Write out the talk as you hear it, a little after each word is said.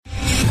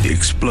The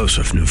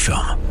explosive new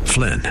film,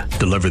 Flynn,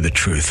 deliver the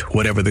truth,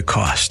 whatever the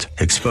cost,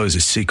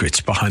 exposes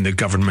secrets behind the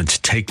government's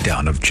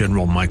takedown of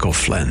General Michael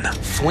Flynn.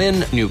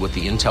 Flynn knew what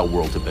the intel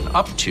world had been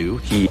up to.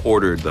 He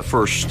ordered the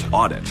first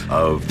audit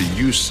of the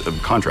use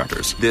of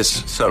contractors.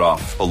 This set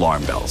off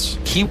alarm bells.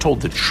 He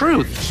told the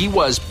truth. He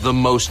was the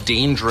most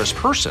dangerous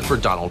person for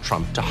Donald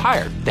Trump to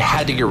hire. They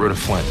had to get rid of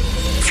Flynn.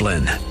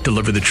 Flynn,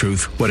 deliver the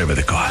truth, whatever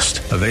the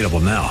cost. Available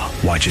now.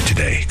 Watch it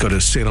today. Go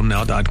to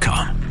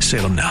salemnow.com.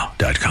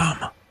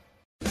 salemnow.com.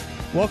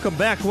 Welcome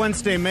back.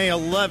 Wednesday, May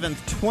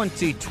 11th,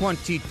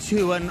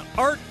 2022. An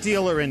art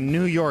dealer in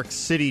New York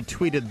City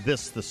tweeted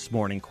this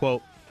morning,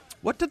 quote,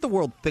 "What did the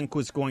world think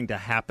was going to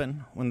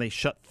happen when they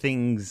shut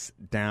things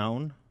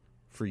down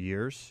for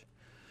years?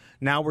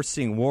 Now we're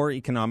seeing war,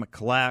 economic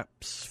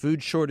collapse,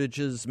 food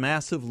shortages,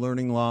 massive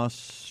learning loss,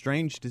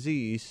 strange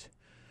disease.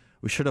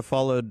 We should have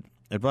followed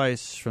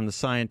advice from the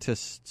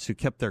scientists who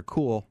kept their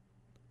cool.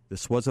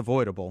 This was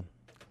avoidable,"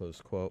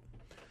 close quote.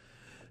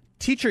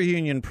 Teacher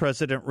Union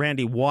President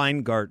Randi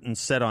Weingarten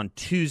said on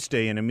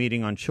Tuesday in a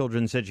meeting on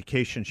children's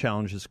education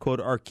challenges, quote,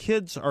 "Our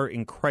kids are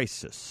in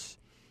crisis,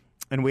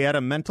 and we had a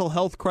mental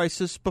health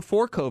crisis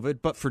before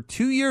COVID, but for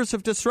 2 years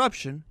of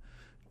disruption,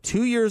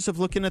 2 years of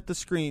looking at the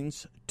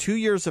screens, 2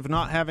 years of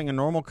not having a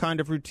normal kind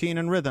of routine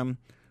and rhythm,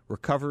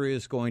 recovery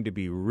is going to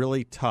be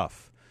really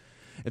tough.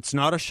 It's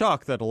not a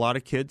shock that a lot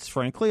of kids,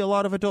 frankly, a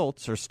lot of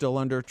adults, are still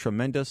under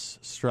tremendous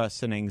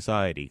stress and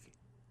anxiety,"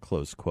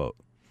 close quote.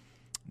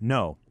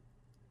 No.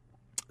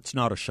 It's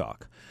not a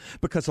shock,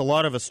 because a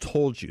lot of us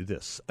told you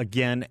this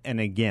again and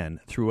again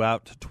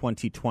throughout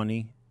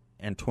 2020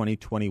 and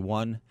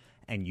 2021,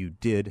 and you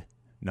did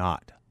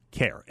not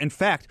care. In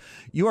fact,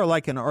 you are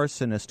like an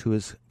arsonist who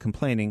is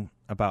complaining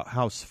about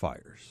house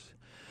fires.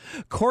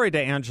 Corey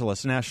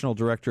DeAngelis, National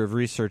Director of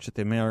Research at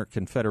the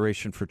American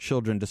Federation for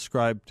Children,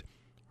 described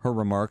her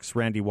remarks,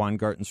 Randi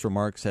Weingarten's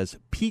remarks, as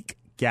peak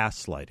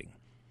gaslighting.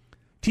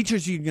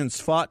 Teachers'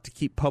 unions fought to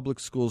keep public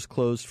schools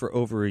closed for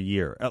over a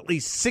year. At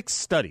least 6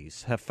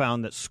 studies have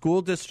found that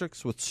school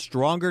districts with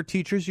stronger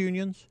teachers'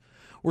 unions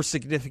were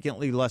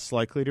significantly less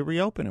likely to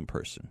reopen in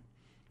person.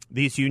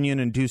 These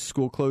union-induced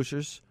school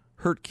closures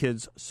hurt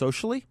kids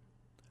socially,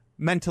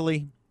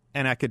 mentally,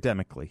 and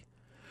academically.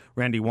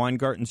 Randi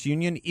Weingarten's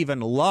union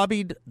even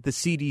lobbied the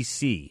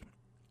CDC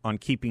on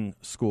keeping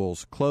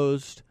schools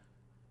closed,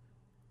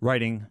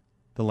 writing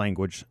the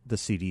language the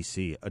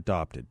CDC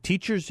adopted.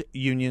 Teachers'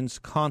 unions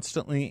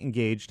constantly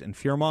engaged in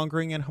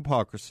fear-mongering and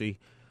hypocrisy,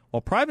 while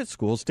private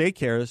schools,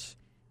 daycares,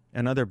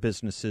 and other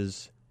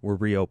businesses were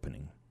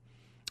reopening.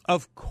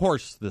 Of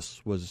course,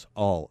 this was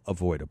all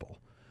avoidable.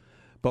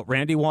 But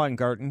Randi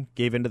Weingarten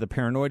gave in to the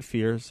paranoid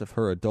fears of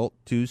her adult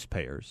dues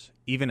payers,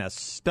 even as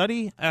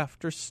study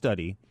after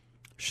study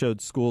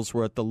showed schools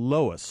were at the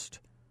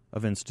lowest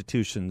of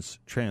institutions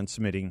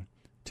transmitting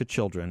to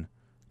children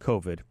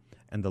COVID,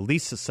 and the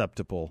least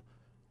susceptible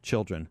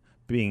children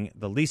being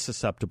the least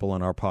susceptible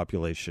in our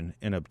population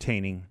in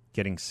obtaining,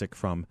 getting sick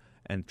from,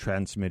 and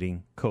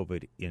transmitting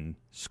COVID in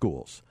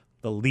schools.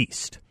 The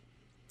least.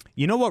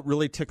 You know what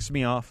really ticks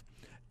me off?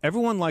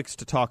 Everyone likes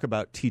to talk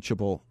about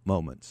teachable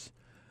moments.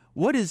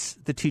 What is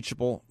the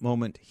teachable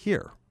moment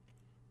here?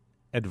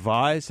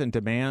 Advise and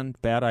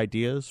demand bad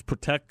ideas,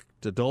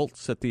 protect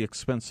adults at the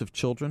expense of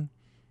children,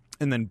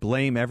 and then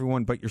blame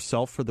everyone but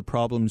yourself for the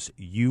problems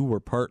you were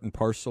part and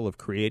parcel of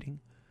creating?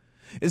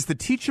 Is the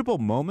teachable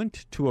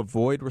moment to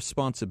avoid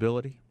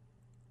responsibility?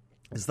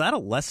 Is that a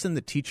lesson the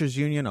teachers'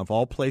 union of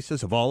all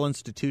places, of all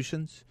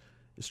institutions,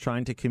 is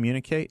trying to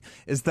communicate?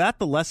 Is that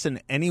the lesson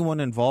anyone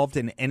involved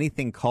in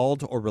anything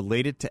called or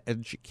related to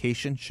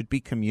education should be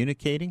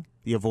communicating?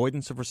 The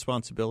avoidance of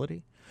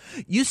responsibility?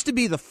 Used to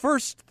be the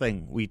first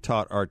thing we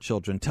taught our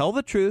children. Tell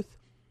the truth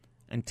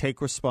and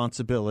take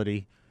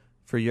responsibility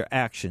for your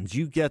actions.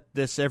 You get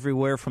this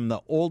everywhere from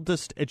the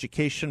oldest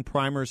education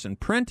primers in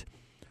print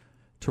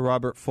to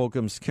Robert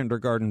Fulghum's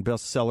kindergarten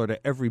bestseller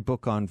to every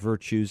book on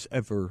virtues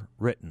ever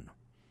written.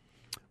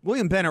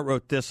 William Bennett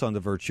wrote this on the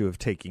virtue of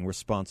taking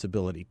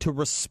responsibility. To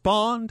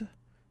respond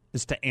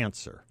is to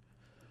answer.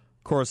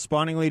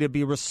 Correspondingly, to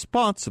be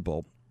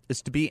responsible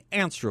is to be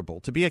answerable,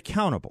 to be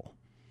accountable.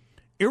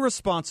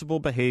 Irresponsible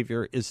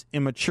behavior is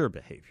immature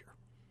behavior.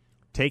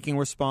 Taking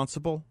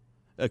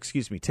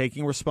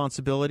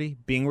responsibility,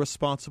 being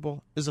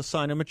responsible, is a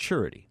sign of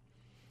maturity.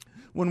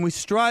 When we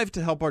strive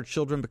to help our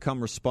children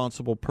become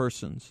responsible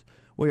persons,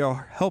 we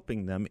are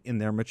helping them in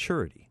their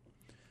maturity.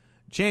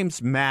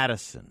 James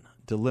Madison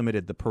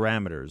delimited the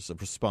parameters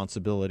of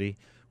responsibility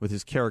with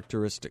his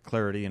characteristic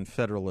clarity in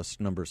Federalist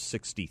number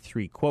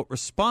 63. Quote,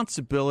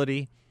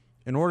 "Responsibility,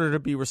 in order to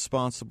be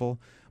responsible,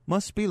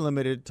 must be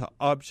limited to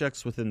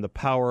objects within the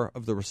power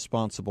of the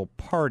responsible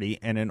party,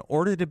 and in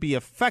order to be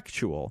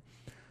effectual,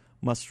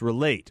 must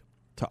relate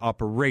to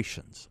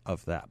operations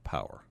of that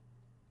power."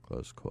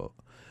 Close quote.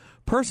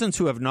 Persons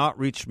who have not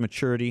reached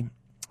maturity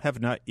have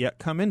not yet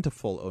come into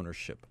full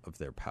ownership of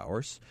their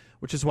powers,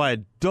 which is why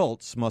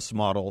adults must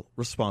model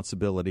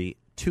responsibility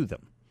to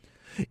them.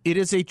 It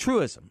is a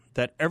truism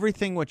that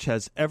everything which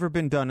has ever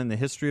been done in the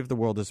history of the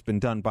world has been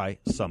done by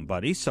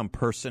somebody. Some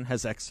person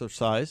has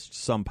exercised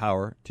some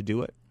power to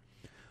do it.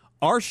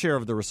 Our share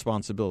of the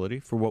responsibility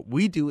for what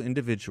we do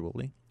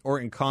individually or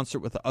in concert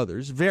with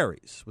others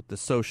varies with the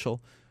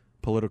social,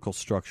 political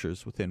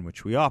structures within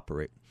which we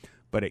operate,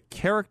 but it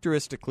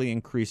characteristically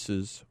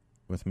increases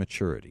with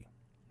maturity.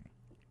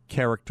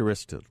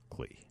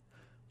 Characteristically,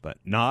 but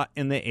not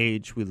in the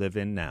age we live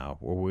in now,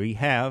 where we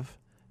have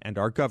and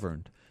are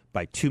governed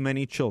by too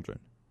many children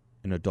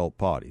in adult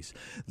bodies.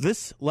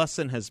 This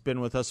lesson has been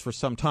with us for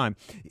some time.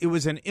 It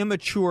was an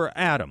immature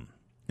Adam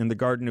in the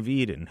Garden of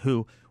Eden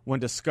who, when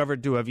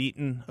discovered to have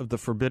eaten of the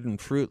forbidden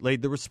fruit,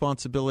 laid the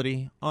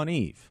responsibility on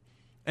Eve.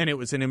 And it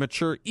was an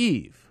immature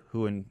Eve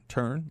who, in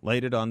turn,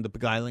 laid it on the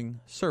beguiling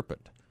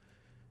serpent.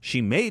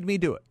 She made me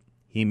do it.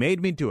 He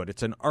made me do it.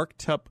 It's an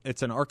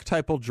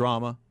archetypal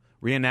drama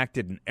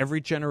reenacted in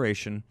every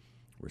generation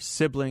where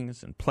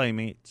siblings and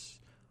playmates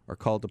are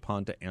called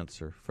upon to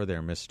answer for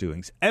their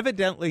misdoings.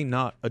 Evidently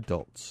not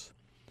adults.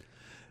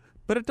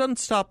 But it doesn't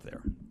stop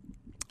there.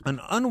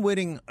 An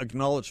unwitting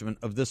acknowledgement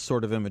of this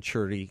sort of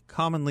immaturity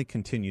commonly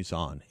continues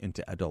on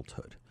into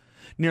adulthood.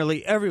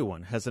 Nearly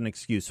everyone has an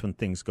excuse when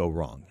things go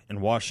wrong.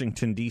 In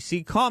Washington,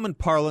 D.C., common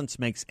parlance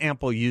makes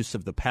ample use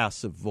of the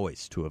passive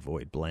voice to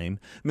avoid blame.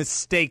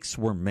 Mistakes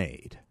were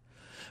made.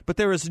 But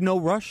there is no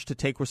rush to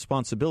take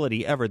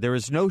responsibility ever. There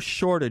is no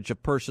shortage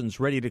of persons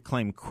ready to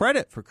claim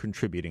credit for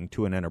contributing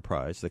to an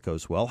enterprise that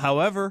goes well.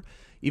 However,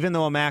 even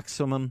though a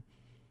maxim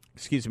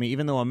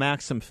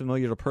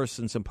familiar to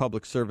persons in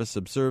public service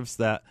observes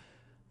that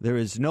there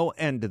is no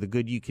end to the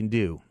good you can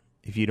do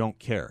if you don't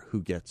care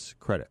who gets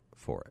credit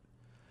for it.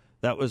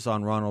 That was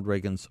on Ronald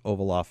Reagan's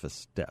Oval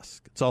Office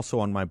desk. It's also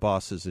on my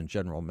boss's and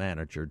general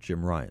manager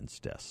Jim Ryan's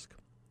desk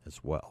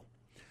as well.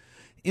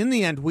 In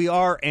the end, we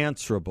are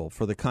answerable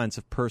for the kinds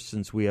of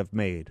persons we have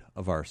made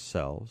of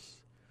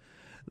ourselves.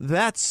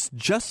 That's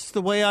just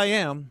the way I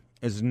am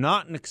is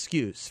not an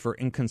excuse for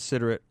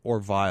inconsiderate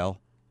or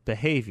vile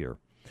behavior,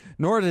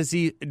 nor is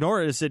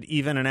it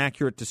even an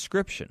accurate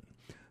description,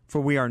 for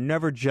we are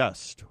never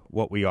just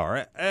what we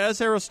are.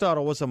 As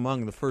Aristotle was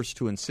among the first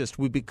to insist,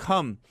 we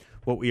become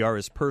what we are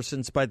as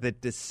persons by the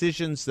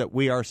decisions that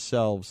we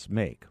ourselves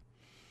make.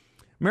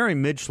 Mary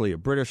Midgley, a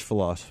British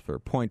philosopher,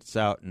 points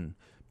out in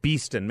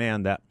Beast and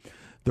Man that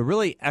the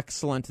really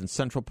excellent and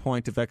central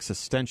point of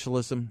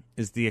existentialism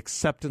is the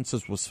acceptance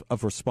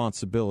of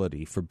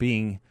responsibility for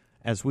being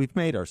as we've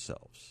made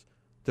ourselves,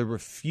 the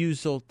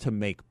refusal to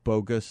make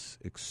bogus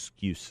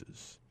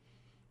excuses.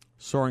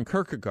 Soren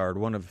Kierkegaard,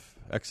 one of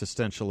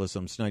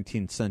existentialism's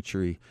 19th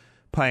century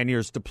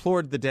pioneers,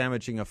 deplored the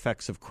damaging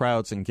effects of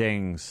crowds and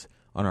gangs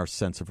on our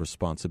sense of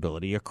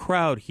responsibility. A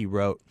crowd, he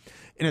wrote,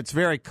 in its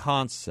very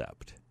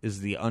concept, is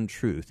the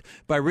untruth,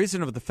 by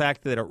reason of the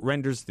fact that it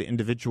renders the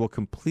individual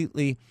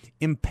completely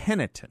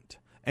impenitent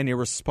and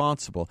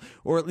irresponsible,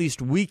 or at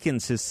least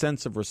weakens his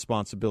sense of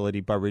responsibility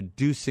by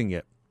reducing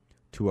it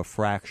to a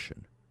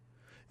fraction.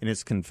 In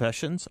his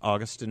Confessions,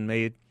 Augustine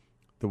made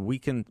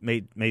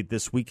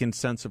this weakened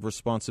sense of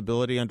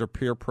responsibility under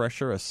peer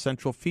pressure a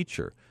central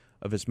feature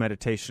of his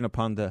meditation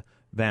upon the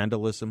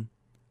vandalism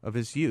of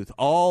his youth,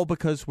 all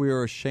because we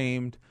are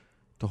ashamed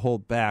to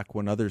hold back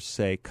when others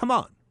say, "Come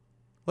on,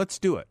 let's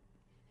do it."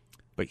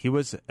 But he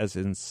was as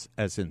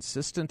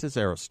insistent as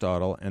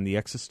Aristotle and the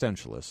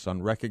existentialists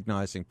on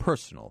recognizing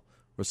personal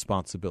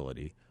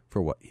responsibility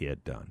for what he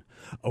had done.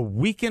 A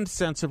weakened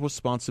sense of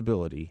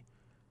responsibility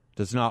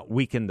does not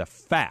weaken the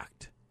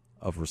fact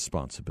of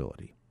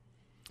responsibility.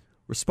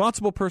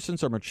 Responsible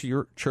persons are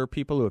mature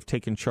people who have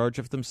taken charge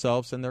of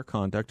themselves and their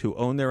conduct, who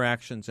own their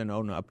actions and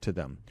own up to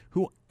them,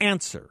 who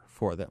answer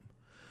for them.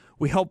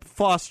 We help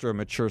foster a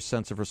mature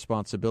sense of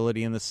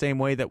responsibility in the same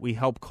way that we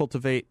help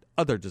cultivate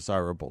other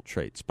desirable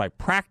traits, by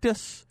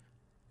practice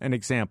and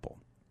example.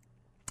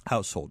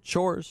 Household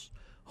chores,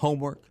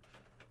 homework,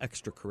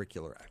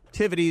 extracurricular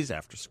activities,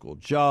 after-school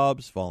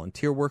jobs,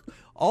 volunteer work,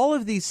 all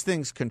of these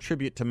things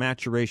contribute to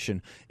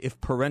maturation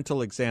if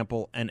parental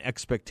example and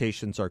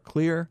expectations are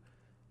clear,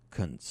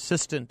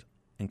 consistent,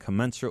 and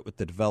commensurate with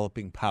the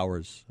developing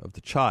powers of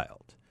the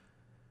child.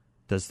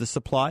 Does this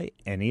apply,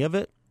 any of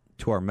it,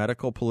 to our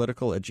medical,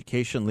 political,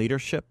 education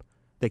leadership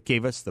that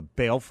gave us the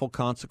baleful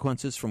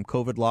consequences from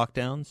COVID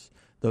lockdowns,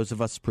 those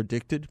of us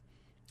predicted,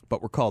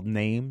 but were called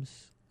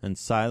names and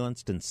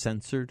silenced and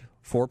censored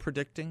for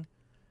predicting?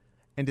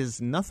 And is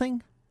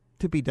nothing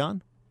to be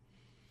done?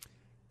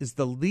 Is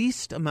the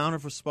least amount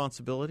of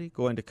responsibility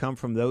going to come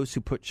from those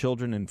who put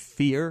children in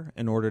fear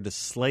in order to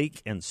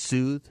slake and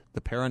soothe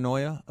the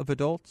paranoia of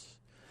adults?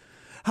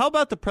 How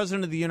about the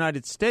President of the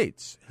United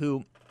States,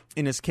 who,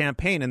 in his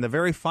campaign, in the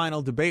very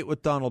final debate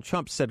with Donald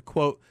Trump, said,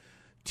 quote,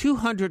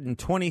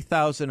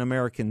 220,000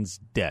 Americans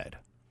dead.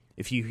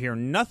 If you hear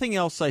nothing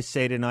else I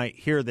say tonight,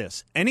 hear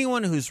this.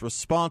 Anyone who's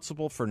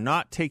responsible for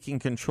not taking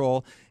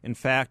control, in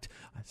fact,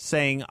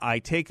 saying I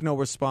take no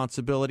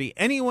responsibility,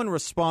 anyone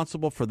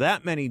responsible for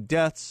that many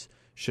deaths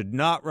should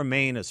not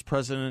remain as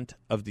President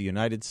of the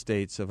United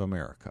States of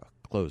America.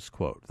 Close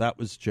quote. That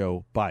was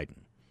Joe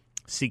Biden,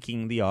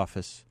 seeking the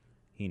office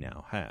he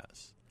now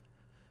has.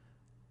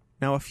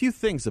 Now, a few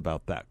things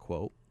about that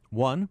quote.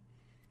 One,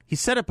 he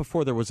said it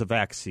before there was a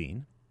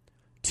vaccine.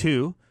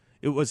 Two,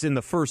 it was in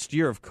the first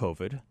year of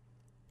COVID.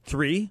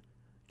 Three,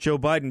 Joe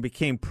Biden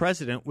became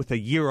president with a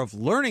year of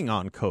learning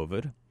on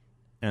COVID.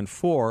 And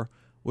four,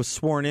 was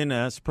sworn in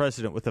as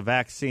president with a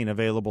vaccine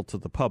available to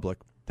the public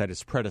that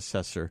his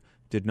predecessor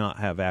did not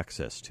have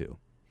access to.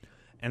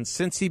 And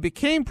since he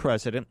became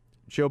president,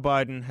 Joe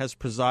Biden has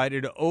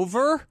presided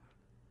over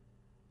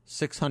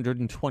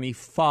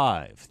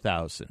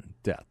 625,000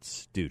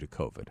 deaths due to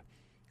COVID.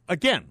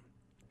 Again,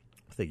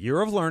 with a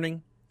year of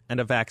learning and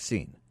a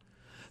vaccine.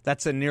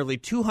 That's a nearly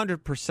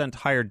 200%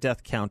 higher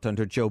death count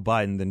under Joe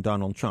Biden than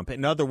Donald Trump.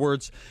 In other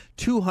words,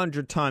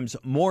 200 times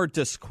more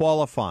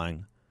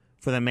disqualifying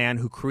for the man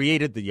who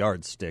created the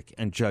yardstick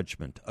and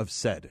judgment of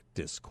said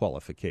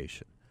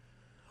disqualification.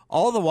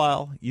 All the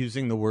while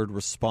using the word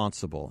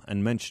responsible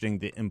and mentioning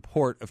the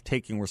import of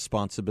taking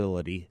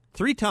responsibility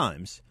 3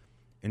 times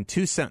in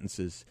 2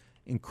 sentences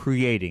in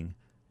creating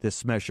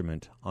this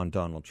measurement on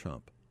Donald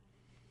Trump.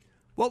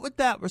 What would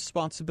that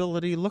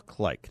responsibility look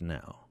like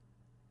now?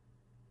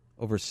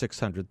 Over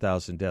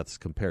 600,000 deaths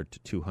compared to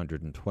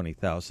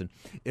 220,000.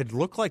 It'd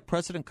look like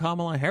President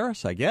Kamala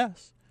Harris, I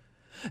guess.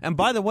 And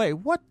by the way,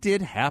 what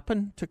did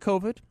happen to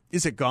COVID?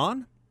 Is it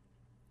gone?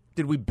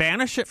 Did we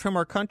banish it from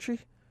our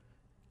country?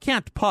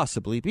 Can't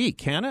possibly be,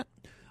 can it?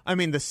 I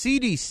mean, the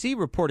CDC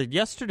reported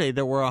yesterday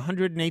there were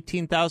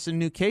 118,000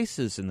 new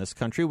cases in this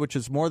country, which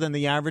is more than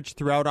the average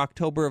throughout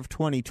October of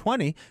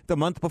 2020, the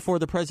month before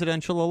the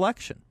presidential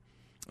election.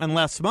 And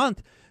last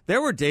month,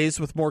 there were days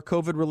with more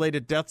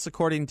COVID-related deaths,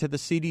 according to the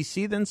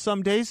CDC, than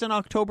some days in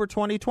October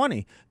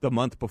 2020, the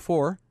month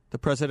before the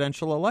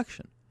presidential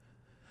election.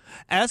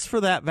 As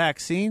for that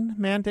vaccine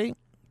mandate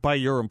by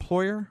your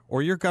employer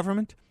or your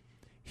government,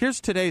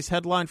 here's today's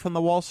headline from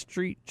the Wall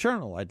Street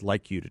Journal I'd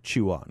like you to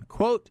chew on.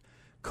 Quote,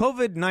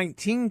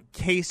 COVID-19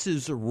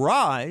 cases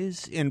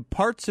rise in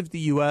parts of the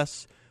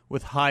U.S.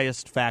 with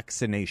highest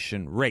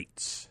vaccination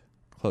rates.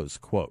 Close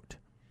quote.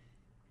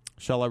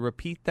 Shall I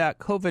repeat that?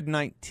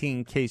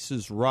 COVID-19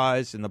 cases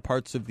rise in the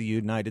parts of the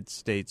United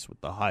States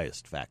with the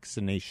highest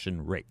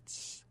vaccination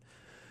rates.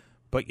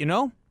 But you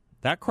know,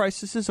 that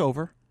crisis is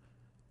over.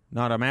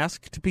 Not a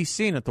mask to be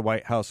seen at the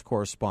White House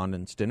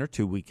Correspondents' Dinner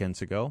 2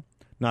 weekends ago.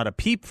 Not a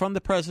peep from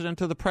the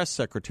president or the press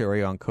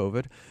secretary on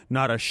COVID.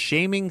 Not a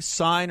shaming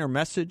sign or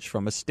message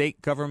from a state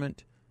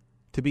government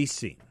to be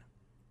seen.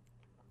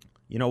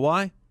 You know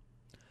why?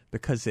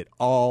 Because it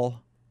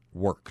all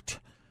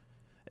worked.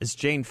 As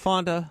Jane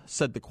Fonda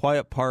said the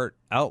quiet part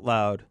out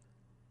loud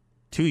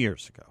 2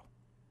 years ago.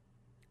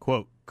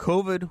 Quote,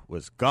 COVID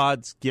was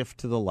God's gift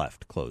to the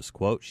left, close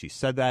quote. She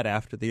said that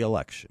after the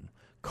election.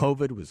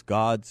 COVID was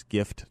God's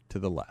gift to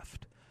the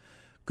left.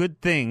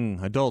 Good thing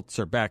adults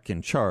are back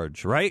in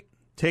charge, right?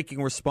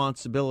 Taking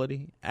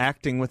responsibility,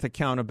 acting with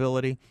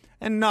accountability,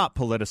 and not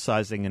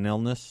politicizing an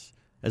illness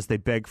as they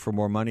beg for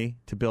more money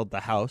to build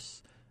the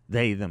house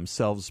they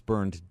themselves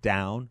burned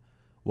down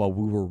while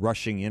we were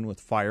rushing in with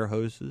fire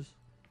hoses,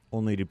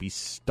 only to be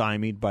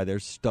stymied by their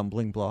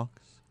stumbling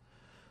blocks.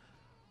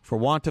 For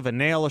want of a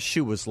nail, a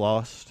shoe was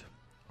lost.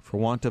 For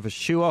want of a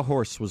shoe, a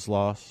horse was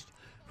lost.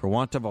 For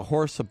want of a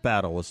horse, a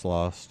battle was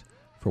lost.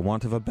 For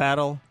want of a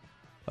battle,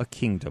 a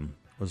kingdom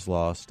was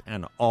lost.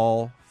 And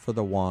all for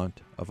the want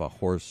of a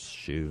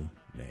horseshoe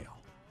nail.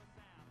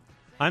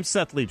 I'm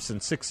Seth Leibson,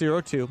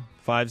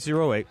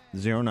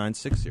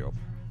 602-508-0960.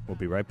 We'll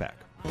be right back.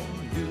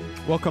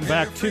 Welcome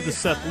back to the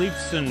Seth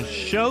Leibson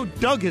Show.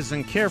 Doug is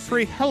in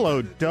Carefree.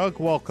 Hello, Doug.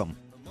 Welcome.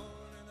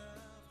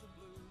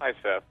 Hi,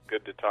 Seth.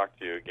 Good to talk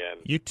to you again.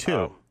 You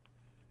too.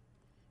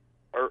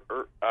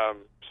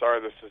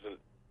 Sorry this isn't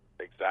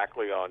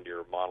exactly on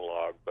your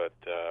monologue, but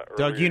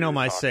Doug, you know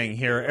my saying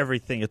here,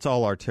 everything, it's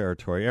all our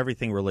territory.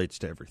 Everything relates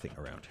to everything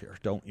around here.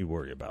 Don't you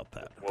worry about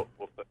that. Well,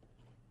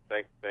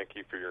 thank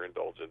you for your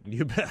indulgence.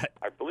 You bet.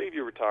 I believe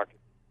you were talking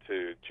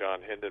to John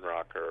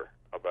Hindenrocker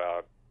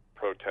about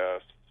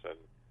protests and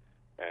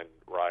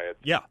riots.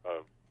 Yeah.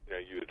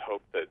 You had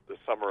hoped that the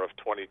summer of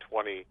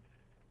 2020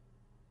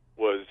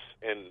 was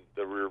in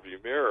the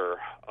rearview mirror.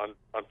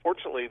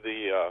 Unfortunately,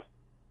 the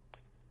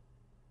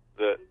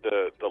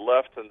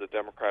left and the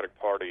Democratic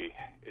Party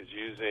is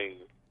using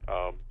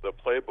the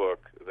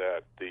playbook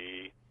that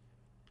the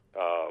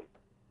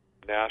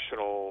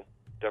National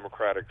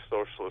Democratic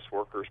Socialist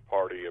Workers'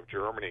 Party of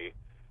Germany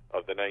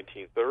of the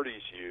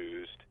 1930s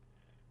used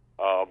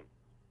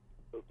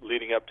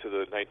leading up to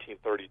the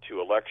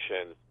 1932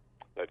 election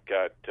that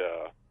got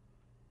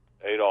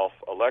Adolf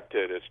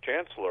elected as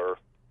chancellor.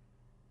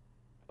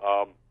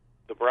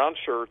 The brown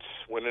shirts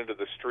went into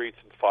the streets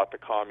and fought the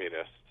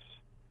communists.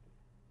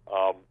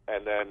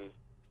 And then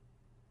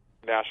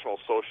National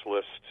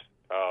Socialist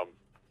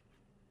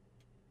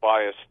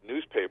biased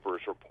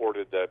newspapers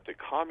reported that the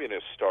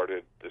communists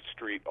started the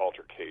street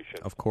altercation.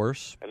 Of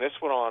course. And this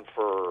went on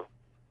for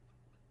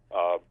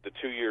the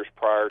 2 years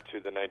prior to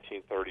the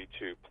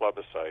 1932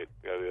 plebiscite,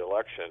 the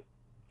election.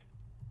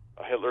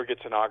 Hitler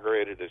gets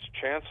inaugurated as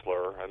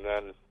chancellor, and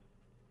then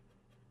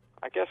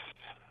I guess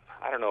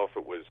I don't know if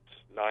it was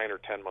 9 or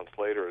 10 months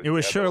later. It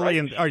was surely.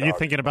 Are you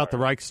thinking about the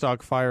fire.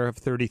 Reichstag fire of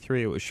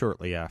 '33? It was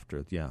shortly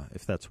after. Yeah,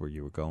 if that's where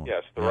you were going.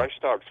 Yes, the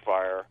Reichstag's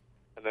fire,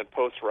 and then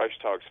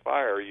post-Reichstag's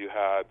fire, you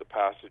had the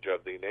passage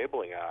of the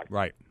Enabling Act,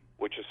 Right.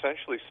 which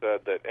essentially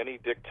said that any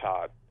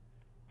diktat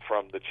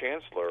from the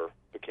chancellor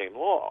became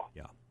law.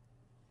 Yeah.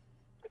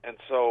 And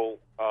so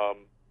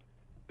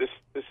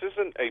this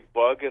isn't a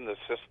bug in the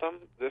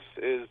system. This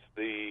is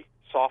the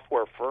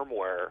software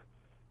firmware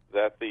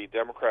that the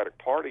Democratic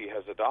Party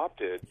has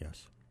adopted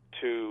Yes.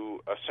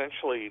 to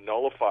essentially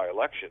nullify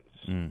elections.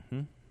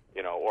 Mm-hmm.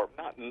 You know, or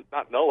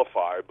not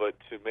nullify, but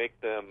to make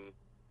them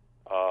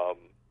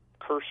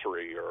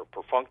cursory or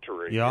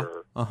perfunctory. Yeah.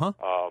 Or,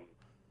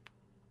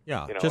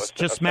 Yeah. you know,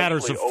 Just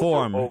matters of essentially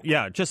form. over-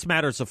 Yeah. Just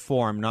matters of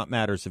form, not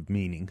matters of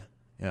meaning.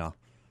 Yeah.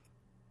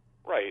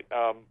 Right.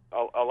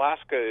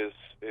 Alaska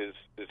is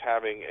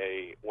having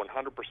a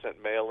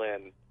 100%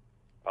 mail-in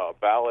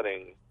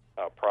balloting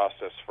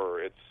process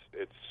for its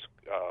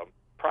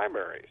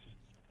primaries,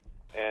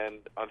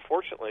 and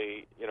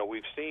unfortunately, you know,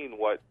 we've seen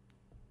what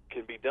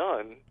can be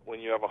done when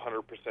you have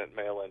 100%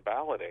 mail-in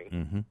balloting.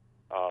 Mm-hmm.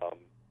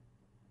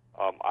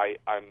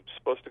 I'm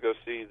supposed to go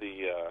see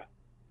the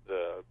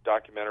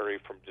documentary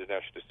from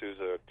Dinesh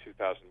D'Souza,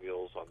 2,000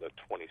 Mules, on the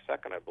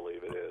 22nd, I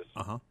believe it is,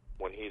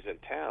 when he's in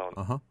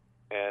town.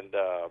 And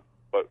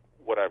but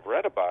what I've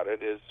read about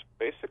it is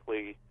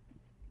basically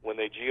when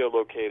they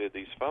geolocated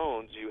these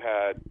phones, you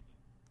had,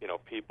 you know,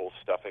 people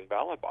stuffing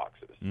ballot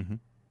boxes. Mm-hmm.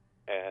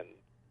 And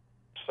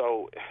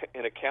so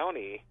in a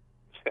county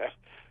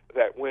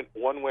that went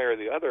one way or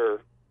the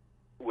other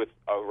with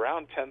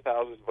around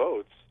 10,000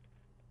 votes,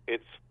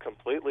 it's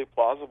completely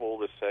plausible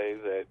to say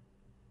that,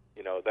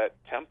 you know, that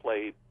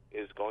template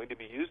is going to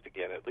be used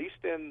again, at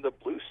least in the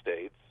blue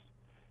states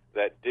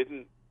that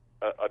didn't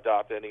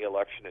adopt any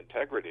election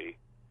integrity.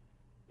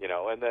 You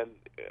know, and then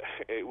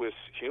it was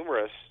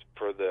humorous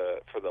for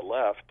the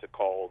left to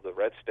call the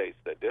red states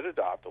that did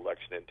adopt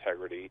election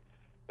integrity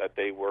that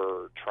they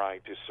were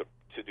trying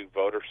to do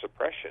voter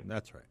suppression.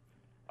 That's right.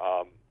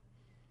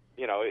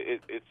 You know,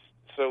 it's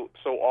so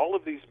all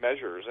of these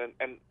measures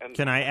and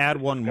Can I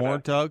add one more,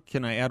 Doug?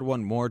 Can I add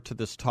one more to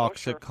this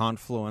toxic sure.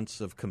 confluence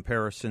of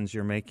comparisons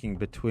you're making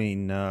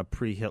between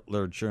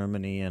pre-Hitler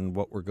Germany and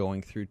what we're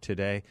going through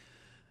today?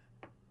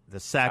 The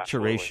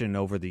saturation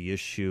over the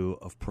issue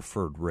of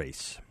preferred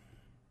race.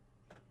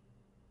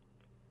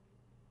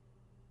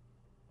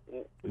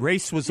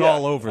 Race was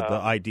all over the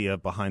idea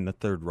behind the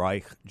Third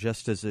Reich,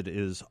 just as it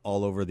is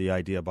all over the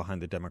idea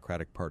behind the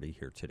Democratic Party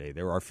here today.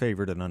 There are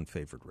favored and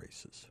unfavored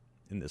races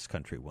in this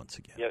country once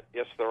again.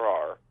 Yes, there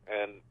are.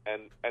 And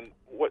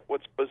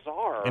what's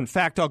bizarre... In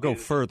fact, I'll go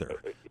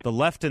further. The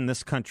left in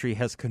this country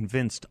has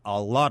convinced a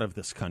lot of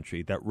this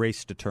country that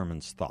race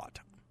determines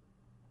thought.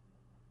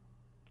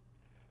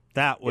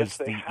 That was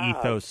the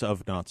ethos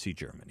of Nazi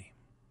Germany.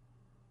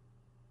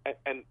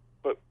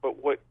 But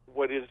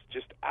what is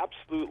just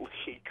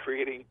absolutely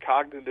creating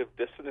cognitive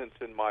dissonance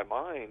in my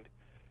mind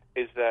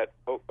is that,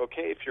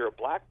 okay, if you're a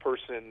black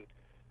person,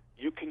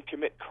 you can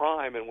commit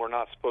crime and we're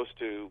not supposed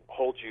to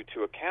hold you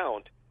to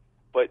account,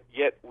 but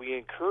yet we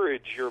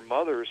encourage your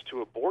mothers to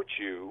abort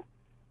you,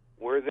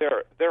 where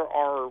there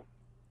are,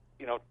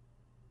 you know,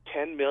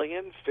 10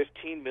 million,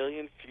 15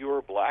 million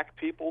fewer black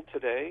people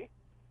today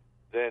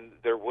than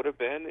there would have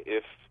been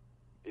if,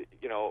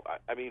 you know,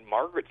 I mean,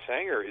 Margaret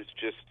Sanger is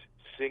just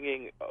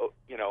singing,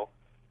 you know.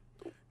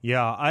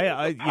 Yeah,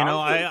 I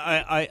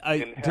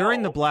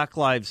during the Black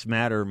Lives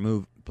Matter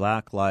movement,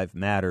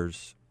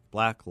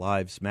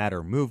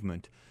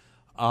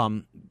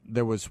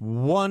 there was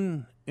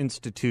one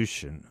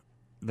institution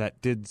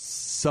that did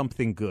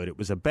something good. It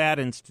was a bad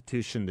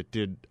institution that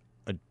did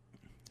a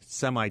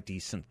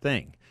semi-decent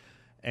thing,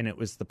 and it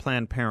was the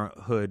Planned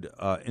Parenthood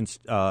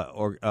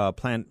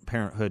Planned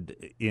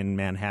Parenthood in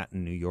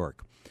Manhattan, New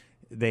York.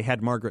 They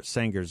had Margaret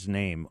Sanger's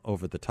name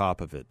over the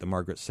top of it, the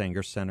Margaret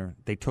Sanger Center.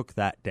 They took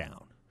that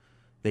down.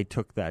 A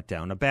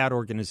bad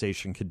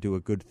organization could do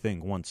a good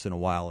thing once in a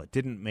while. It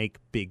didn't make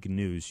big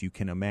news. You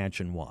can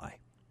imagine why.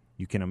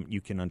 You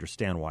can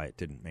understand why it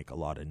didn't make a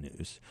lot of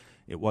news.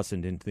 It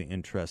wasn't in the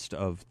interest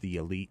of the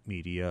elite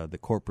media, the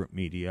corporate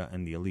media,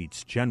 and the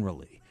elites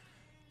generally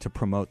to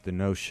promote the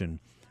notion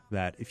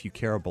that if you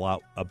care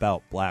about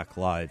black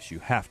lives, you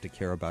have to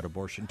care about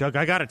abortion. Doug,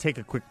 I got to take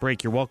a quick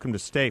break. You're welcome to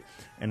stay,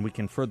 and we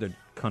can further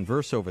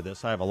converse over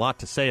this. I have a lot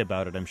to say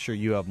about it. I'm sure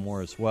you have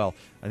more as well.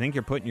 I think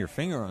you're putting your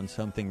finger on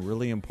something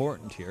really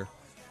important here.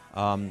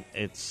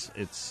 It's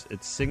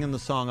singing the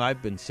song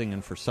I've been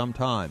singing for some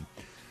time,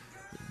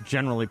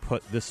 generally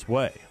put this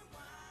way.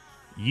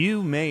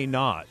 You may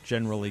not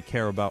generally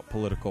care about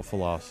political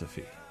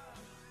philosophy,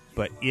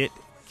 but it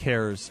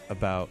cares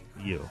about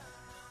you.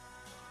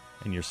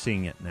 And you're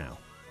seeing it now.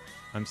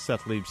 I'm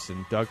Seth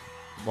Leibson. Doug,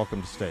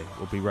 welcome to stay.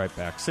 We'll be right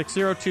back.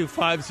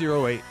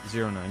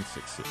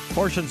 602-508-0966.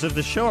 Portions of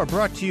the show are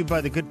brought to you by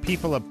the good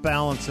people of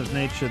Balance of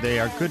Nature. They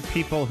are good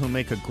people who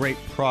make a great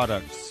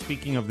product.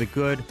 Speaking of the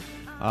good,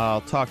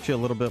 I'll talk to you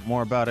a little bit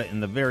more about it in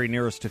the very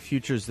nearest to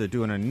futures. They're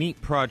doing a neat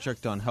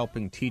project on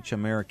helping teach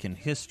American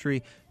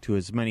history to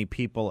as many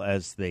people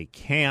as they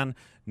can,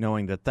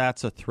 knowing that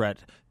that's a threat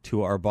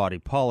to our body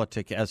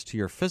politic. As to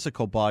your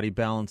physical body,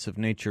 Balance of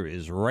Nature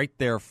is right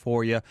there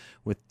for you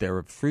with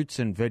their fruits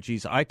and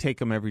veggies. I take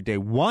them every day.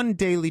 One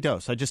daily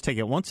dose. I just take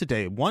it once a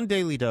day. One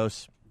daily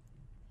dose.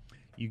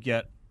 You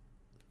get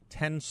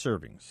 10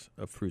 servings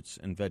of fruits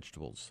and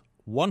vegetables.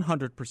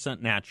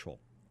 100% natural.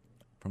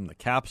 From the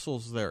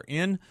capsules they're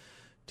in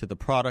to the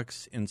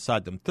products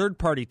inside them.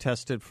 Third-party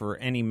tested for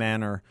any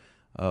manner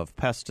of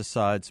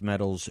pesticides,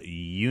 metals,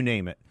 you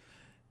name it.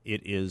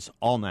 It is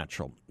all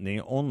natural.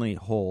 The only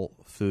whole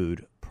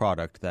food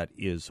product that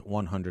is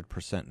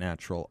 100%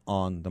 natural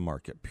on the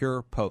market.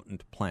 Pure,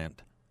 potent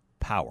plant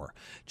power.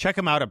 Check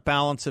them out at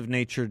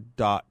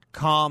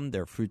balanceofnature.com.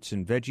 Their fruits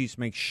and veggies.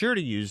 Make sure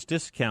to use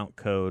discount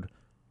code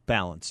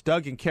BALANCE.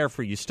 Doug and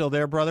Carefree, you still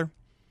there, brother?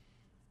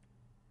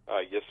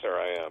 Yes, sir,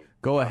 I am.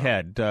 Go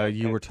ahead.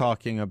 You were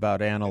talking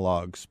about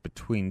analogs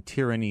between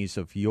tyrannies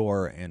of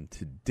yore and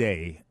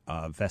today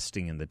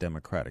vesting in the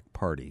Democratic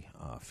Party.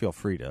 Feel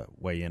free to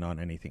weigh in on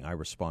anything I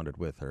responded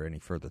with or any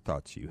further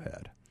thoughts you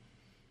had.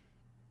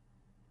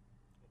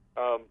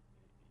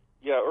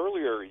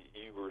 Earlier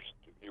you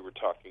were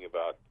talking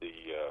about the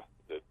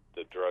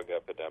drug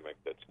epidemic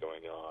that's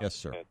going on. Yes,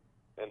 sir.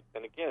 And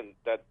again,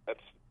 that's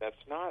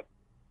not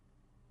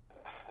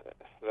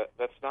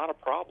a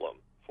problem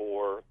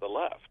for the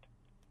left.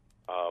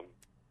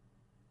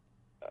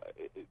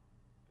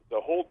 The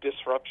whole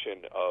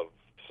disruption of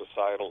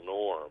societal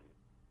norm,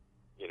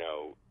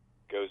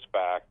 goes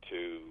back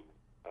to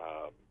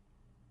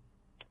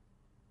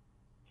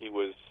he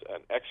was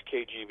an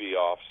ex-KGB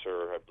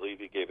officer. I believe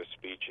he gave a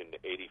speech in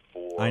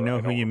 '84. I know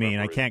who you mean.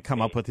 I can't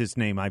come up with his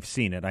name. I've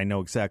seen it. I know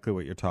exactly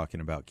what you're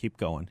talking about. Keep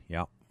going.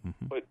 Yeah.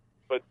 Mm-hmm.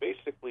 But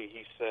basically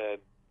he said,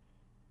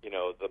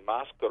 the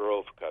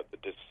maskirovka, the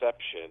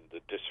deception,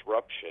 the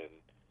disruption,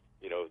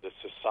 the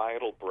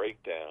societal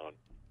breakdown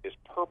is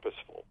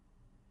purposeful,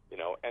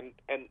 and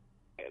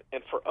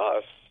for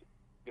us,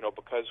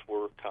 because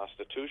we're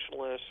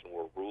constitutionalists and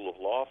we're rule of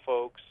law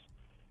folks,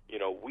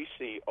 we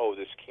see,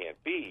 this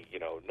can't be,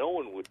 no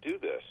one would do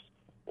this.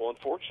 Well,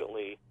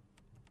 unfortunately,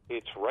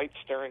 it's right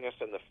staring us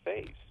in the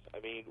face. I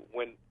mean,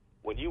 when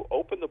you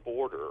open the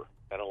border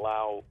and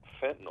allow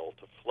fentanyl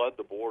to flood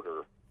the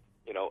border,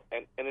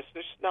 and it's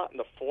just not in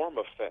the form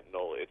of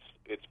fentanyl. It's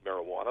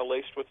marijuana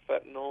laced with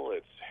fentanyl.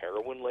 It's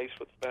heroin laced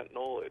with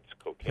fentanyl. It's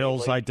cocaine.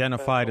 Pills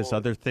identified as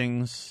other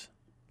things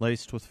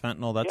laced with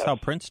fentanyl. That's how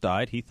Prince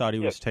died. He thought he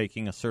was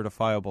taking a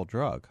certifiable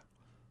drug.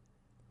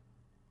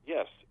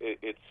 Yes,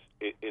 it's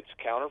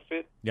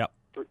counterfeit. Yep.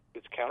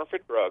 It's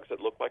counterfeit drugs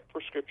that look like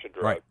prescription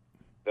drugs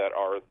that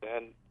are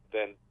then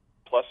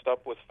plussed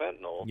up with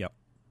fentanyl. Yep.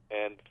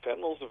 And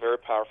fentanyl is a very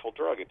powerful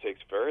drug. It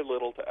takes very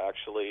little to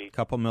actually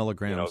couple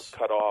milligrams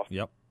cut off.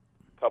 Yep.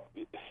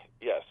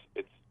 Yes,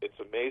 it's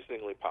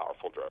amazingly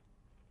powerful drug.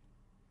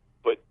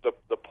 But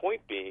the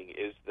point being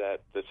is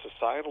that the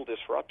societal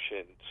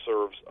disruption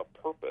serves a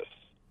purpose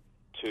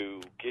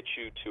to get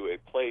you to a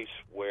place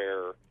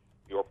where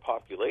your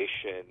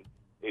population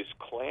is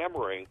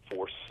clamoring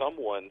for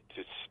someone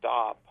to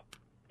stop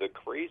the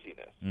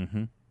craziness.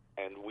 Mm-hmm.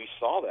 And we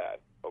saw that,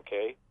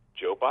 okay?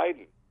 Joe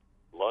Biden,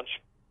 lunch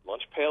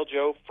pail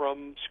Joe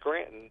from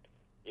Scranton,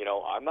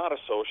 I'm not a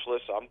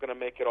socialist, I'm going to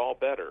make it all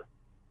better.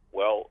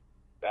 Well,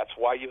 that's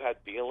why you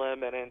had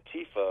BLM and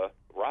Antifa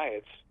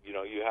riots.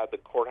 You had the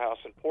courthouse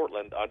in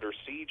Portland under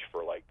siege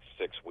for like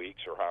 6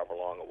 weeks or however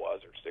long it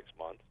was, or 6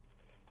 months.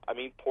 I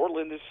mean,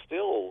 Portland is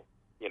still,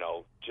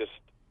 just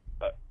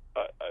a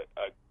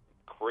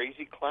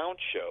crazy clown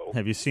show.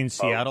 Have you seen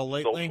Seattle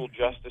lately? Social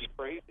justice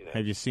craziness.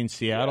 Have you seen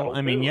Seattle?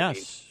 I mean,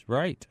 yes,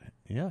 right.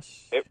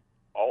 Yes.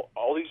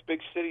 All these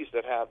big cities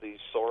that have these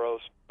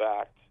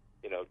Soros-backed,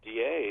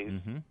 DAs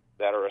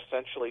that are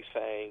essentially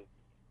saying,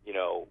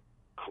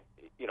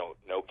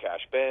 no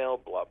cash bail,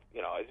 blah.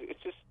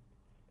 It's just,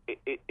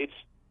 it's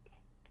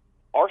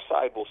our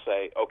side will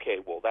say, okay,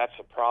 well, that's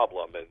a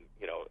problem, and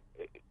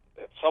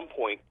at some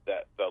point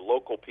that the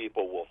local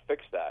people will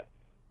fix that.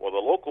 Well, the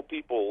local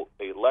people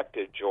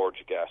elected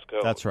George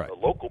Gascon. That's right. The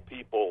local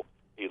people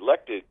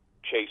elected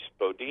Chase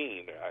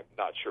Bodine. I'm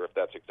not sure if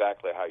that's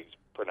exactly how you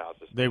pronounce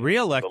his name. They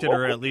reelected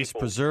or at least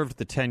preserved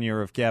the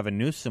tenure of Gavin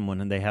Newsom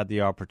when they had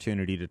the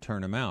opportunity to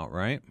turn him out,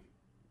 right?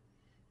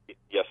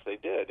 Yes, they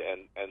did, and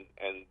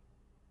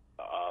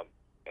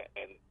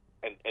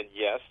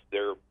yes,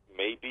 there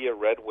may be a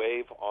red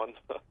wave on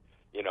the,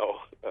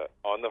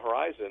 on the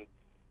horizon,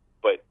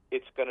 but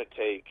it's going to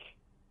take,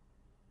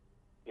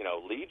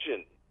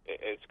 legion.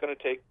 It's going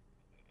to take.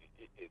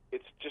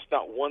 It's just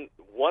not one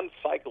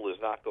cycle is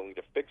not going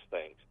to fix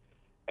things,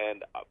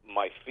 and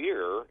my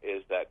fear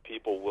is that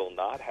people will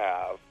not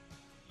have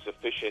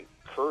sufficient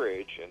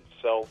courage and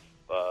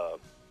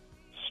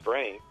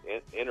strength,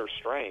 inner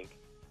strength,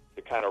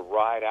 to kind of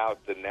ride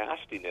out the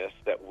nastiness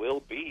that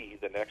will be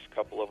the next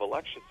couple of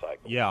election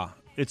cycles. Yeah,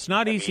 it's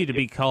not easy to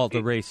be called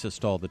a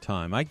racist all the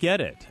time. I get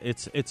it.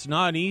 It's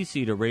not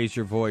easy to raise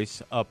your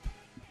voice up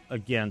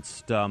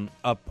against a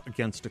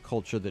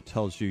culture that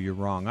tells you you're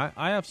wrong.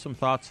 I have some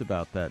thoughts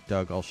about that,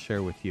 Doug. I'll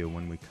share with you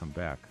when we come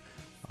back.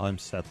 I'm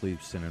Seth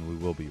Leibsohn, and we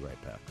will be right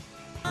back.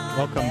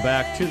 Welcome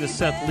back to the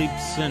Seth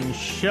Leibsohn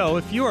Show.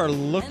 If you are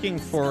looking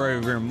for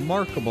a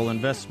remarkable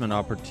investment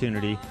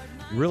opportunity,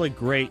 really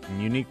great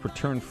and unique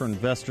return for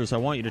investors, I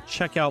want you to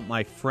check out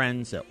my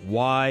friends at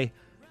YRefy.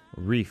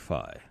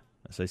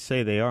 As I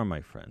say, they are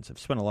my friends. I've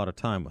spent a lot of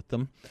time with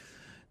them.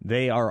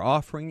 They are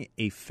offering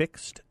a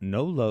fixed,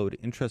 no-load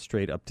interest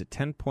rate up to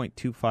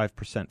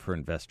 10.25% for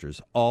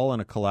investors, all in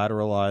a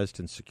collateralized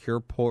and secure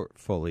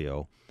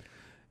portfolio.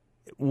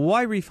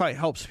 YRefy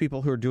helps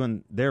people who are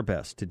doing their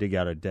best to dig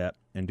out of debt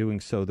and doing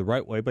so the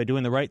right way by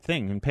doing the right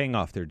thing and paying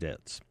off their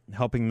debts,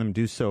 helping them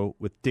do so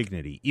with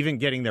dignity, even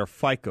getting their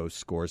FICO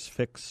scores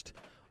fixed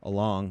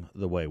along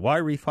the way.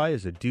 YRefy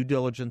is a due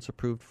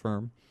diligence-approved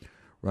firm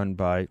run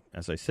by,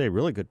 as I say,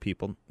 really good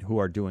people who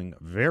are doing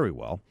very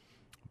well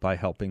by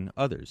helping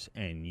others.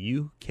 And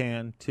you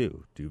can,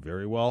 too, do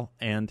very well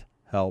and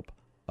help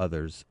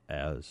others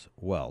as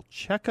well.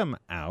 Check them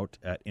out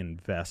at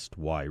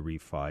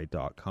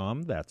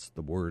investyrefy.com. That's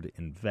the word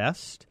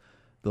invest,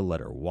 the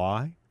letter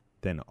Y,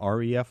 then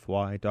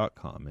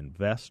refy.com.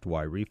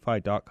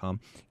 Investyrefy.com.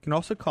 You can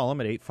also call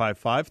them at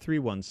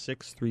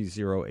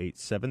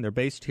 855-316-3087. They're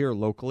based here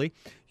locally.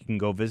 You can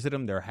go visit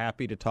them. They're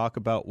happy to talk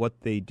about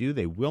what they do.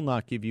 They will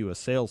not give you a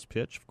sales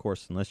pitch, of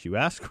course, unless you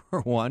ask for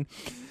one.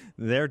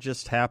 They're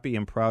just happy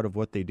and proud of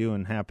what they do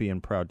and happy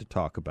and proud to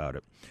talk about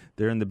it.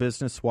 They're in the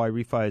business,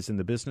 YRefy is in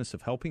the business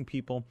of helping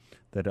people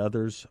that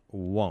others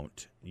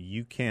won't.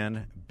 You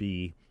can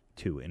be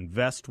too.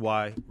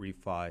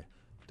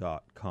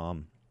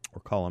 Investyrefy.com or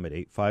call them at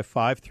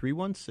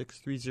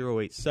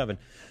 855-316-3087.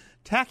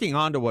 Tacking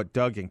on to what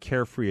Doug and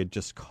Carefree had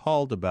just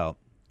called about,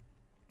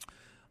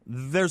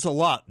 there's a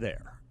lot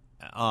there.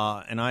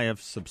 And I have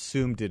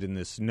subsumed it in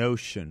this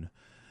notion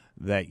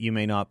that you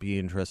may not be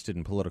interested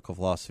in political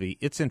philosophy.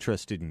 It's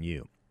interested in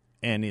you.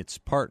 And it's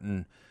part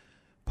and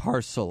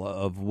parcel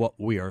of what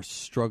we are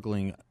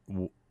struggling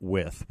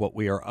with, what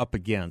we are up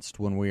against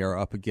when we are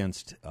up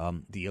against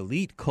the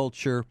elite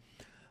culture,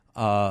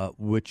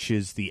 which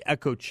is the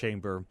echo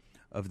chamber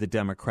of the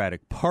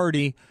Democratic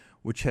Party,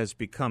 which has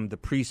become the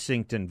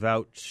precinct and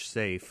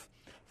vouchsafe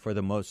for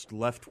the most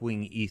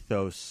left-wing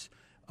ethos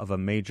of a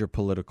major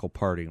political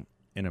party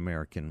in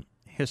American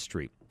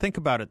history. Think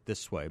about it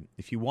this way.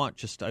 If you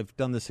want, I've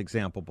done this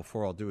example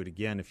before, I'll do it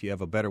again. If you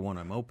have a better one,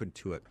 I'm open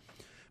to it.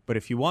 But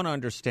if you want to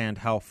understand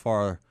how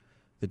far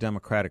the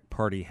Democratic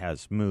Party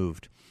has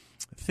moved,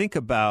 think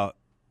about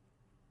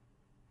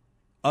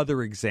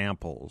other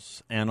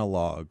examples,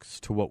 analogs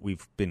to what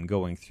we've been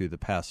going through the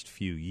past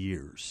few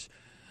years.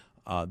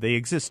 They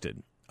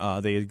existed.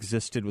 They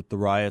existed with the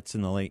riots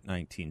in the late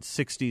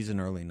 1960s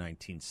and early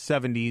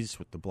 1970s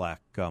with the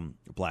Black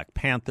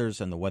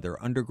Panthers and the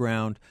Weather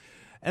Underground.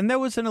 And there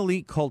was an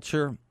elite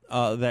culture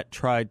that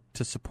tried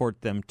to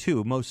support them,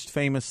 too, most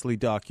famously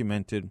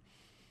documented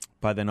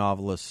by the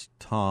novelist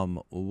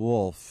Tom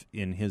Wolfe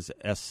in his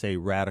essay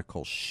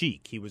Radical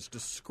Chic. He was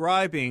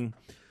describing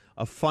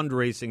a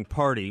fundraising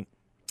party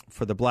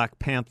for the Black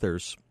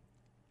Panthers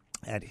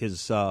at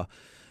his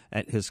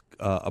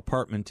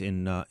apartment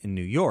in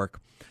New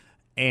York,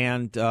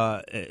 and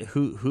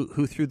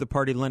who threw the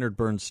party? Leonard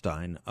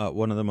Bernstein,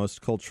 one of the most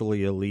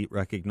culturally elite,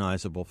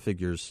 recognizable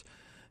figures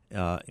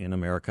in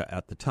America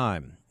at the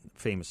time,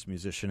 famous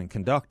musician and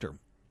conductor.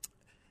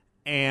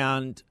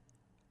 And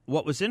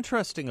what was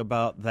interesting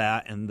about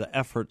that and the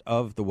effort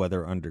of the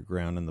Weather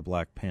Underground and the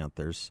Black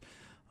Panthers,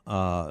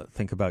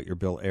 think about your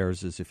Bill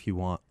Ayerses if you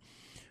want,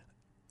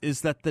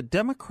 is that the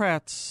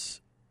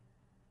Democrats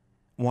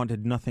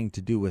wanted nothing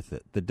to do with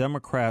it. The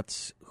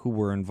Democrats who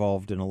were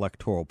involved in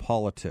electoral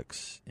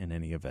politics in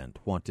any event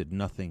wanted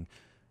nothing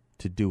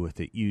to do with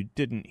it. You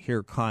didn't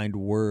hear kind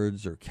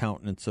words or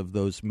countenance of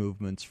those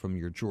movements from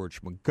your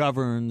George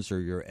McGoverns or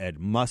your Ed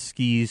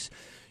Muskies.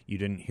 You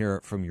didn't hear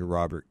it from your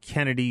Robert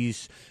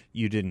Kennedys.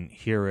 You didn't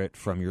hear it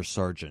from your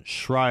Sargent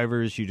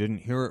Shrivers. You didn't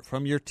hear it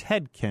from your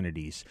Ted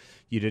Kennedys.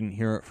 You didn't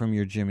hear it from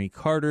your Jimmy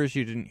Carters.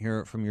 You didn't hear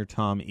it from your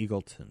Tom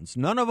Eagletons.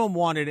 None of them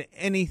wanted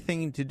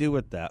anything to do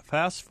with that.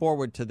 Fast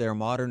forward to their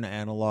modern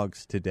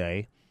analogs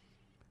today.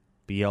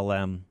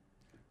 BLM,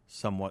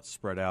 somewhat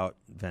spread out,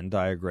 Venn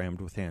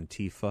diagrammed with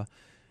Antifa.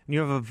 And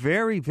you have a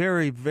very,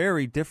 very,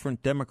 very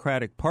different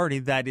Democratic Party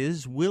that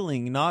is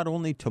willing not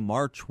only to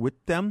march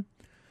with them,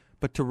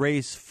 but to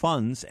raise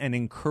funds and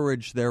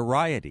encourage their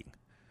rioting.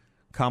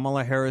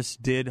 Kamala Harris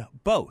did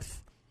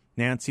both.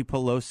 Nancy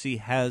Pelosi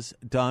has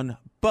done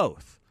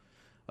both.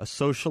 A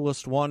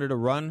socialist wanted to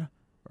run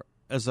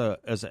as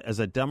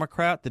a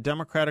Democrat. The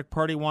Democratic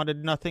Party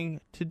wanted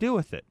nothing to do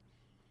with it.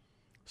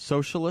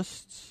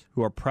 Socialists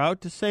who are proud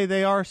to say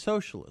they are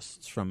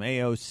socialists, from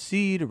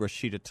AOC to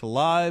Rashida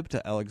Tlaib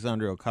to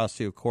Alexandria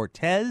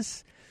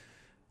Ocasio-Cortez,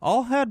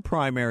 all had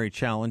primary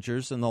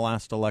challengers in the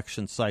last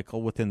election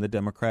cycle within the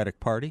Democratic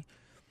Party.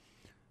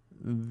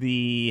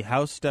 The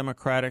House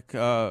Democratic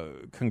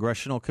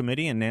Congressional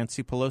Committee and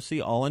Nancy Pelosi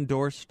all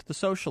endorsed the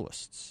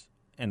socialists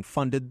and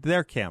funded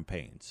their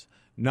campaigns.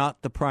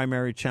 not the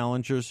primary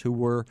challengers who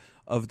were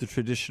of the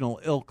traditional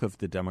ilk of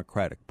the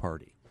Democratic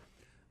Party.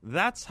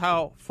 That's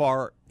how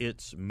far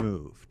it's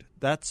moved.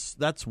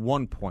 That's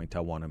one point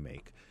I want to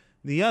make.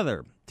 The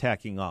other,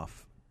 tacking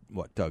off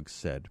what Doug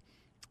said,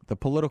 the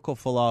political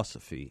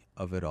philosophy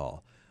of it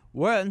all.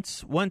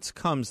 Whence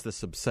comes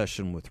this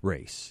obsession with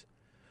race?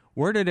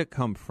 Where did it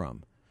come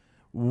from?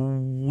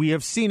 We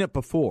have seen it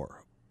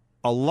before.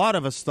 A lot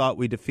of us thought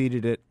we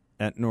defeated it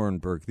at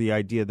Nuremberg, the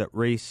idea that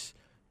race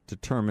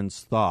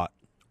determines thought,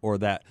 or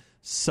that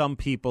some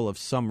people of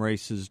some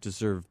races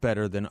deserve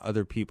better than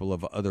other people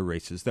of other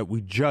races, that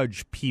we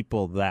judge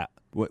people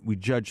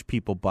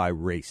by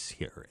race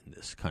here in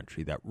this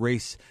country, that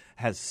race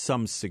has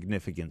some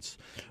significance.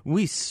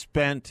 We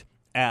spent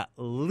at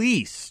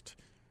least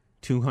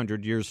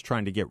 200 years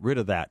trying to get rid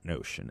of that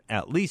notion,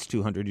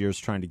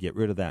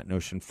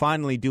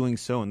 finally doing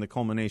so in the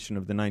culmination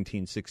of the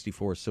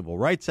 1964 Civil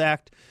Rights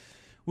Act,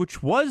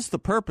 which was the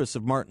purpose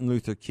of Martin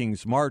Luther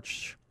King's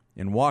march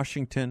in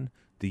Washington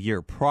the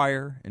year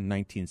prior in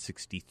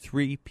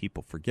 1963.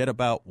 People forget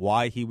about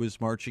why he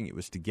was marching. It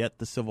was to get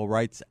the Civil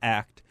Rights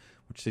Act,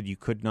 which said you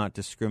could not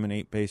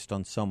discriminate based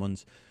on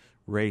someone's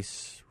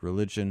race,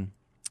 religion,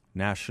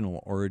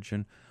 national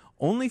origin.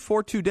 Only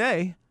for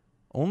today,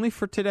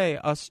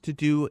 us to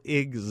do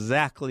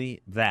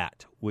exactly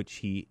that which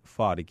he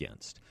fought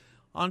against.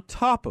 On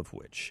top of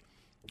which,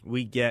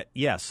 we get,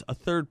 yes, a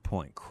third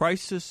point,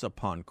 crisis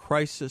upon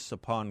crisis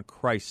upon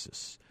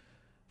crisis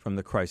from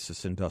the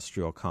crisis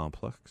industrial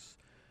complex.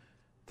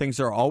 Things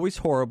are always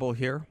horrible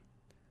here.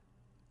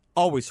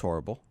 Always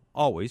horrible.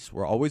 Always.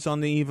 We're always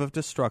on the eve of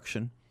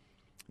destruction.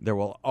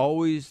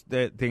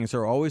 Things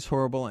are always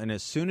horrible, and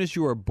as soon as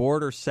you are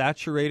bored or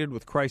saturated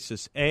with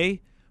crisis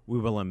A, we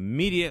will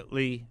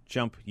immediately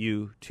jump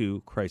you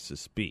to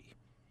crisis B.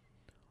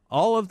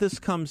 All of this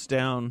comes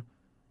down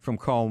from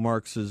Karl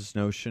Marx's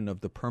notion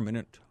of the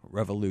permanent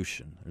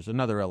revolution. There's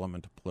another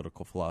element of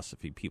political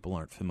philosophy people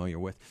aren't familiar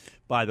with.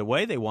 By the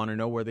way, they want to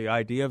know where the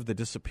idea of the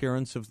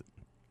disappearance of the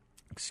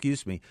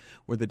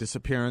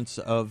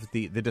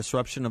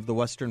disruption of the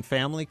Western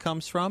family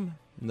comes from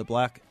in the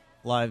Black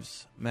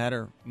Lives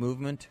Matter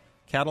movement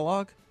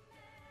catalog.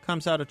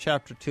 Comes out of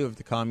Chapter 2 of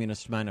the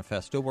Communist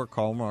Manifesto, where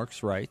Karl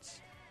Marx writes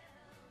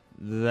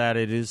that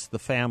it is the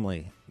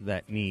family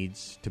that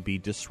needs to be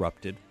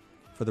disrupted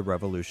for the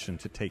revolution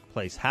to take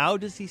place. How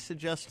does he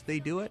suggest they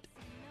do it?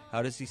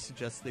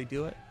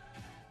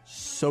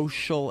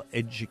 Social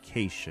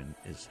education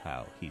is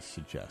how he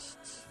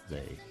suggests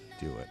they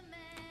do it.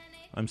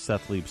 I'm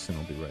Seth Leibson.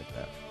 I'll be right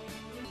back.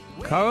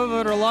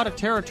 Covered a lot of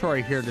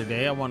territory here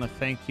today. I want to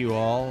thank you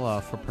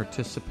all for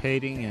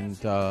participating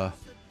and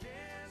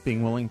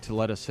being willing to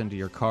let us into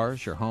your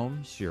cars, your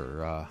homes,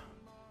 your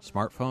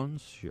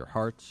smartphones, your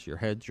hearts, your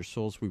heads, your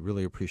souls. We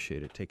really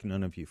appreciate it. Take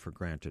none of you for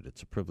granted.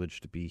 It's a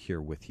privilege to be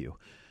here with you.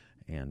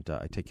 And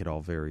I take it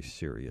all very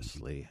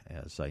seriously,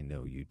 as I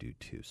know you do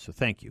too. So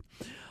thank you.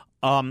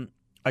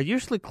 I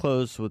usually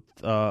close with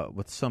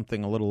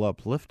something a little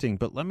uplifting,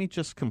 but let me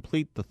just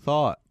complete the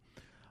thought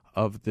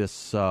of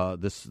this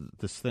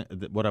thing,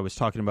 what I was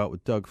talking about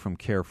with Doug from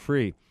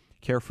Carefree,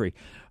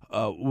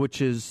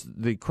 which is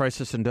the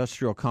crisis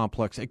industrial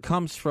complex. It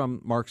comes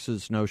from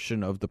Marx's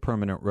notion of the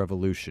permanent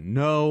revolution.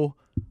 No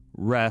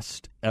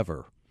rest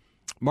ever.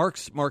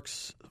 Marx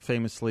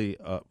famously,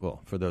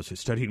 for those who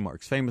studied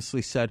Marx,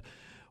 famously said,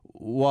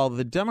 while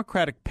the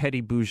democratic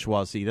petty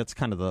bourgeoisie, that's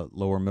kind of the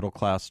lower middle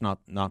class, not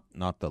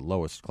the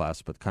lowest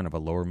class, but kind of a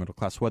lower middle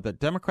class, what the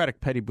democratic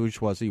petty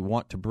bourgeoisie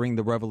want to bring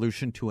the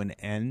revolution to an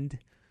end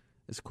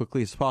as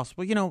quickly as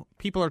possible. You know,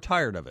 people are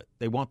tired of it.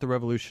 They want the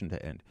revolution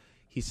to end.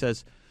 He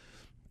says,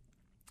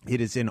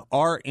 it is in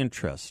our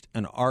interest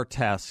and our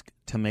task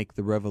to make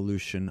the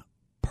revolution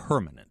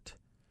permanent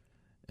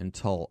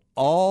until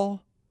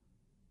all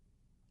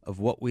of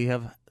what we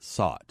have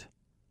sought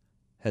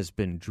has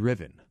been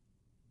driven.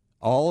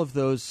 All of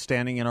those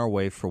standing in our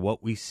way for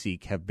what we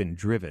seek have been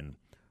driven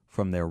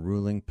from their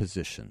ruling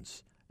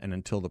positions, and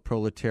until the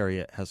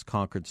proletariat has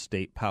conquered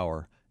state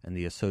power and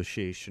the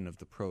association of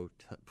the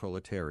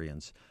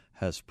proletarians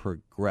has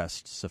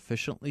progressed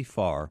sufficiently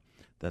far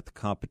that the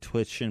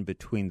competition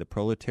between the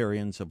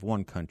proletarians of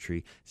one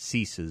country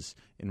ceases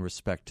in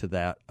respect to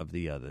that of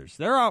the others.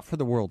 They're out for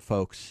the world,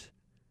 folks.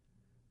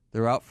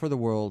 They're out for the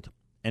world,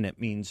 and it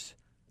means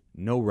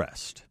no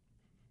rest.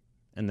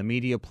 And the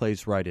media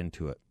plays right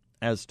into it,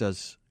 as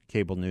does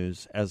cable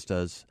news, as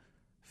does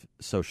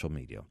social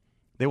media.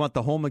 They want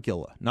the whole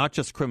Megillah, not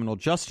just criminal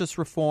justice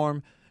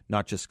reform,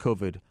 not just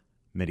COVID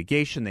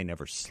mitigation. They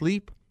never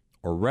sleep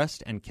or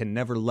rest and can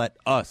never let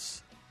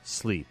us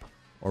sleep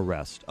or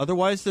rest.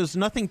 Otherwise, there's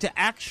nothing to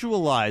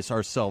actualize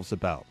ourselves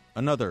about.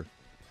 Another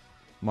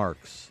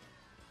Marx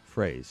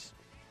phrase.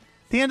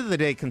 At the end of the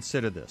day,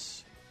 consider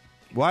this.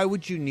 Why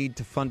would you need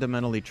to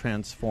fundamentally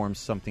transform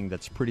something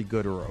that's pretty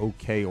good or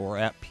okay or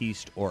at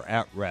peace or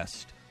at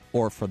rest,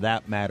 or for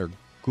that matter,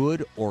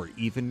 good or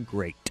even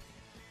great?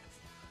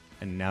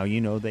 And now you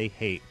know they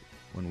hate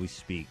when we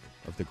speak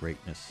of the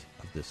greatness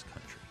of this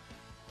country.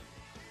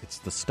 It's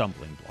the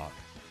stumbling block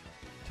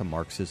to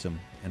Marxism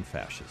and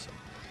fascism.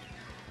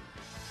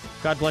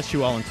 God bless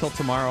you all. Until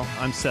tomorrow,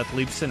 I'm Seth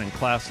Leibson, and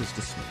class is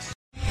dismissed.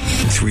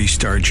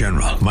 3-star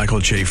General Michael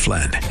J.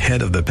 Flynn,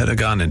 head of the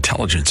Pentagon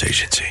Intelligence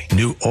Agency,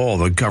 knew all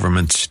the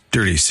government's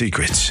dirty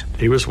secrets.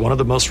 He was one of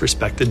the most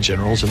respected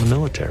generals in the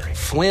military.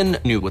 Flynn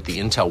knew what the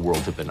intel world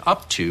had been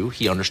up to.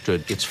 He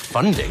understood its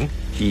funding.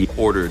 He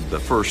ordered the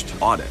first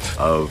audit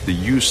of the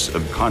use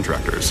of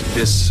contractors.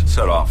 This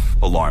set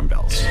off alarm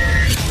bells.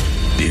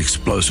 The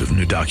explosive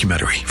new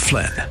documentary,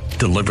 Flynn,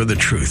 Deliver the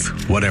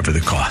Truth, Whatever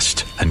the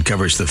Cost,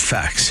 uncovers the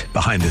facts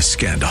behind this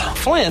scandal.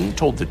 Flynn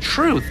told the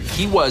truth.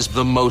 He was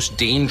the most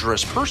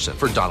dangerous person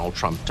for Donald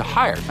Trump to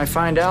hire. I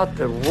find out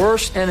the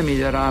worst enemy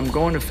that I'm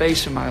going to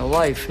face in my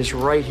life is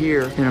right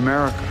here in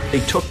America. They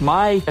took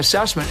my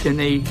assessment and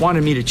they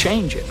wanted me to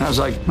change it. And I was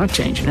like, I'm not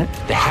changing it.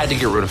 They had to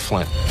get rid of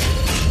Flynn.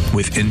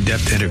 With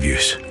in-depth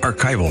interviews,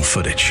 archival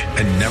footage,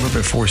 and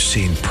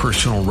never-before-seen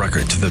personal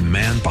records of the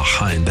man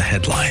behind the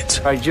headlines.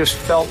 I just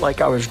felt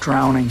like I was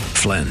drowning.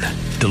 Flynn,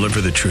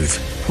 Deliver the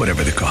Truth,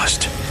 Whatever the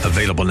Cost.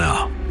 Available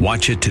now.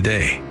 Watch it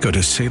today. Go to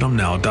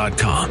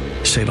salemnow.com.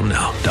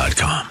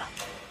 salemnow.com.